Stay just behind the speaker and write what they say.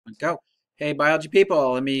Go. Hey, biology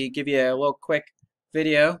people, let me give you a little quick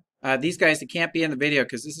video. These guys, they can't be in the video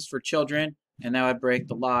because this is for children, and now I break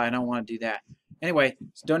the law. I don't want to do that. Anyway,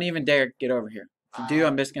 so don't even dare get over here. If you do,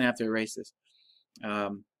 I'm just going to have to erase this.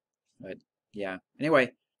 But yeah.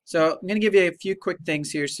 Anyway, so I'm going to give you a few quick things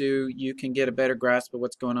here so you can get a better grasp of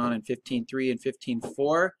what's going on in 15.3 and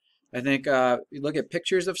 15.4. I think you look at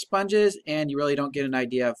pictures of sponges and you really don't get an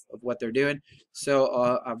idea of what they're doing.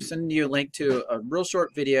 So I'm sending you a link to a real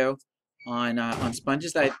short video on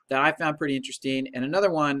sponges that I found pretty interesting, and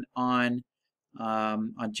another one on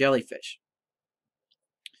jellyfish.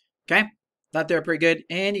 Okay, thought they were pretty good,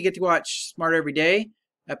 and you get to watch Smart Every Day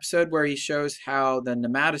episode where he shows how the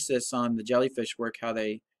nematocysts on the jellyfish work, how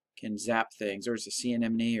they can zap things, or it's a sea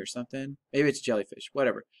anemone or something. Maybe it's jellyfish,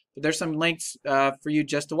 whatever. But there's some links for you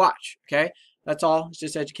just to watch. Okay, that's all. It's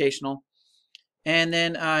just educational. And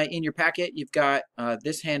then in your packet, you've got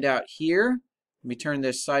this handout here. Let me turn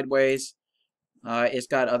this sideways. It's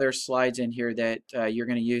got other slides in here that you're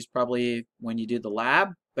going to use probably when you do the lab,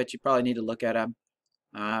 but you probably need to look at them,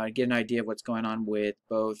 get an idea of what's going on with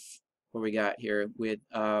both what we got here with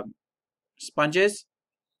sponges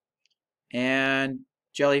and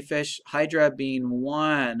jellyfish, Hydra being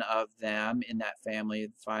one of them in that family,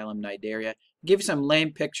 phylum Cnidaria. Give you some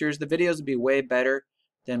lame pictures. The videos will be way better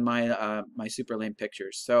than my my super lame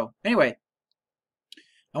pictures. So anyway,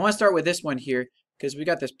 I want to start with this one here because we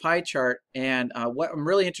got this pie chart, and what I'm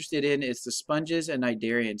really interested in is the sponges and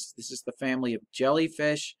cnidarians. This is the family of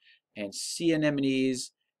jellyfish and sea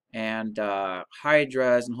anemones and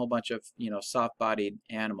hydras and a whole bunch of soft-bodied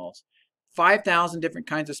animals. 5,000 different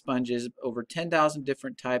kinds of sponges, over 10,000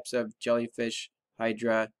 different types of jellyfish,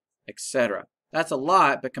 hydra, etc. That's a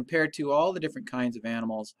lot, but compared to all the different kinds of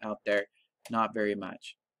animals out there, not very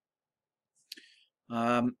much.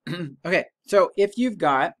 Okay, so if you've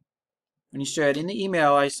got, and you should, in the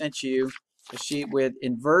email I sent you a sheet with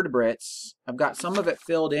invertebrates. I've got some of it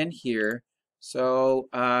filled in here. So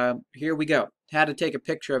here we go. Had to take a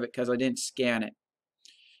picture of it because I didn't scan it.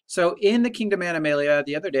 So in the kingdom Animalia,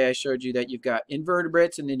 the other day I showed you that you've got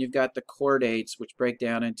invertebrates and then you've got the chordates, which break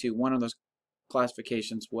down into one of those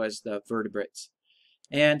classifications was the vertebrates.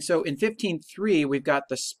 And so in 15.3, we've got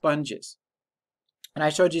the sponges. And I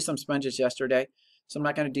showed you some sponges yesterday, so I'm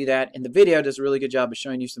not going to do that. And the video does a really good job of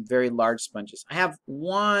showing you some very large sponges. I have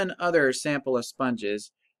one other sample of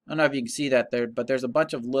sponges. I don't know if you can see that there, but there's a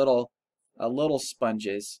bunch of little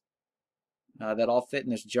sponges that all fit in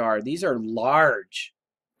this jar. These are large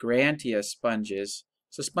Grantia sponges.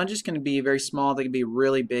 So sponges can be very small, they can be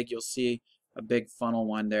really big. You'll see a big funnel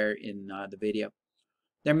one there in the video.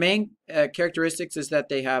 Their main characteristics is that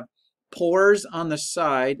they have pores on the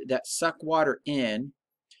side that suck water in.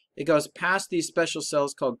 It goes past these special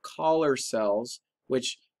cells called collar cells,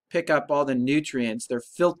 which pick up all the nutrients. They're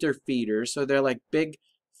filter feeders, so they're like big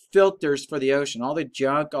filters for the ocean. All the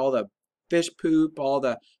junk, all the fish poop, all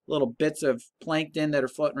the little bits of plankton that are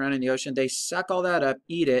floating around in the ocean, they suck all that up,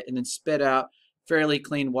 eat it, and then spit out fairly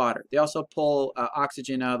clean water. They also pull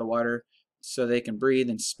oxygen out of the water so they can breathe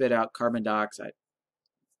and spit out carbon dioxide.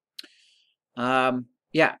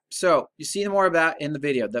 Yeah, so you see more about in the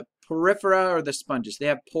video. The porifera, or the sponges, they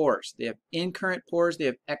have pores. They have in-current pores, they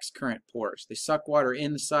have ex-current pores. They suck water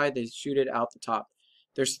in the side, they shoot it out the top.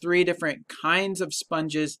 There's 3 different kinds of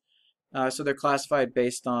sponges. So they're classified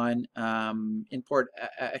based on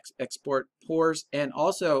export pores and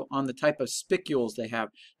also on the type of spicules they have.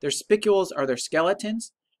 Their spicules are their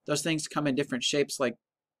skeletons. Those things come in different shapes, like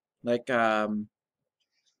I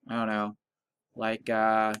don't know, like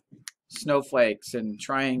snowflakes and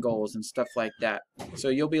triangles and stuff like that. So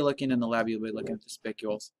you'll be looking in the lab, you'll be looking at the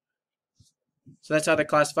spicules. So that's how they're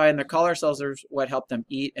classified, and their collar cells are what help them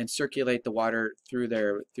eat and circulate the water through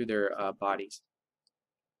their bodies.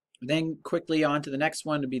 Then quickly on to the next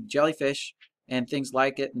one to be the jellyfish and things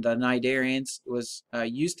like it. The cnidarians was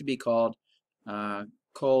used to be called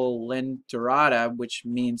coelenterata, which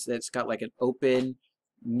means that it's got like an open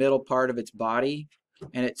middle part of its body,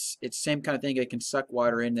 and it's same kind of thing. It can suck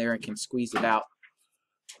water in there and can squeeze it out.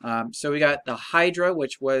 So we got the hydra,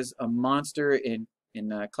 which was a monster in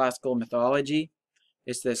classical mythology.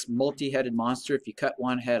 It's this multi-headed monster. If you cut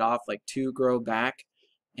one head off, like 2 grow back.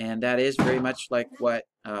 And that is very much like what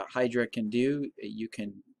hydra can do. You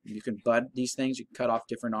can bud these things. You can cut off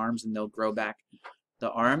different arms and they'll grow back the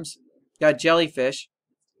arms. You got jellyfish,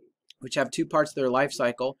 which have 2 parts of their life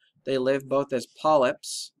cycle. They live both as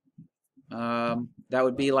polyps. That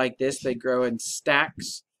would be like this. They grow in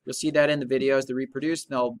stacks. You'll see that in the videos. They reproduce,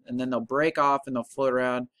 and then they'll break off and they'll float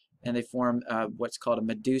around, and they form what's called a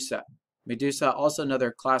medusa. Medusa, also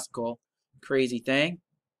another classical crazy thing.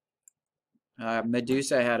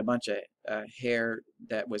 Medusa had a bunch of hair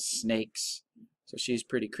that was snakes, so she's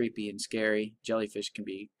pretty creepy and scary. Jellyfish can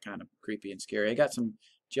be kind of creepy and scary. I got some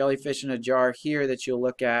jellyfish in a jar here that you'll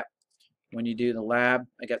look at when you do the lab.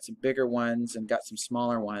 I got some bigger ones and got some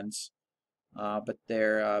smaller ones, but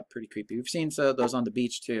they're pretty creepy. We've seen some of those on the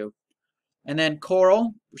beach too. And then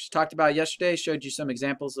coral, which we talked about yesterday, showed you some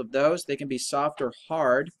examples of those. They can be soft or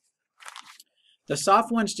hard. The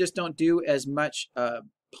soft ones just don't do as much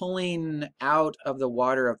pulling out of the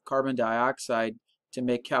water of carbon dioxide to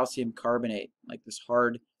make calcium carbonate, like this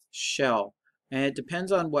hard shell. And it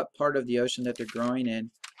depends on what part of the ocean that they're growing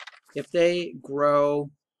in. If they grow,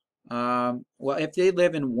 well, if they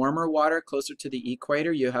live in warmer water closer to the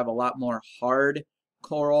equator, you have a lot more hard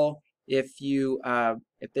coral. If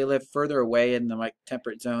they live further away in the like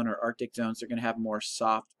temperate zone or Arctic zones, they're going to have more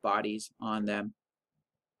soft bodies on them.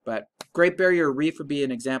 But Great Barrier Reef would be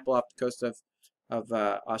an example off the coast of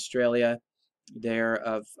Australia. There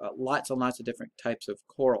of lots and lots of different types of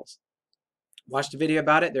corals. Watched a video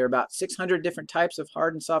about it. There are about 600 different types of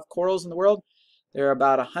hard and soft corals in the world. There are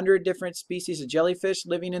about 100 different species of jellyfish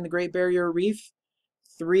living in the Great Barrier Reef,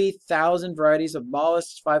 3,000 varieties of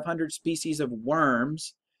mollusks, 500 species of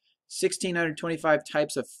worms, 1,625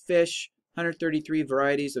 types of fish, 133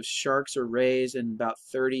 varieties of sharks or rays, and about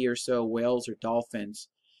 30 or so whales or dolphins.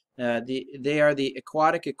 They are the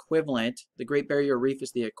aquatic equivalent. The Great Barrier Reef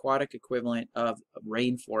is the aquatic equivalent of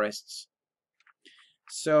rainforests.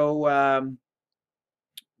 So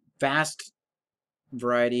vast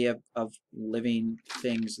variety of living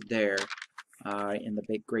things there in the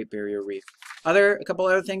big Great Barrier Reef. A couple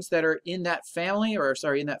other things that are in that family, or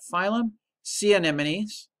sorry, in that phylum: sea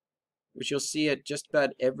anemones, which you'll see at just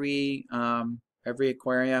about every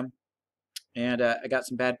aquarium, and I got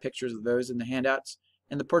some bad pictures of those in the handouts.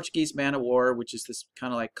 And the Portuguese man of war, which is this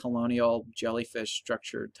kind of like colonial jellyfish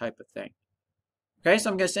structure type of thing. Okay, so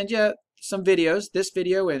I'm going to send you some videos, this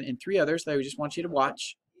video and 3 others that I just want you to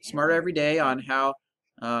watch. Smarter Every Day, on how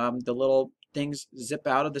the little things zip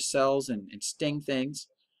out of the cells and sting things.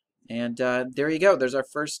 And there you go. There's our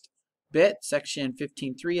first bit, section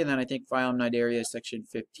 15.3, and then I think phylum Cnidaria, section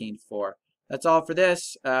 15.4. That's all for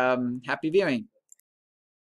this. Happy viewing.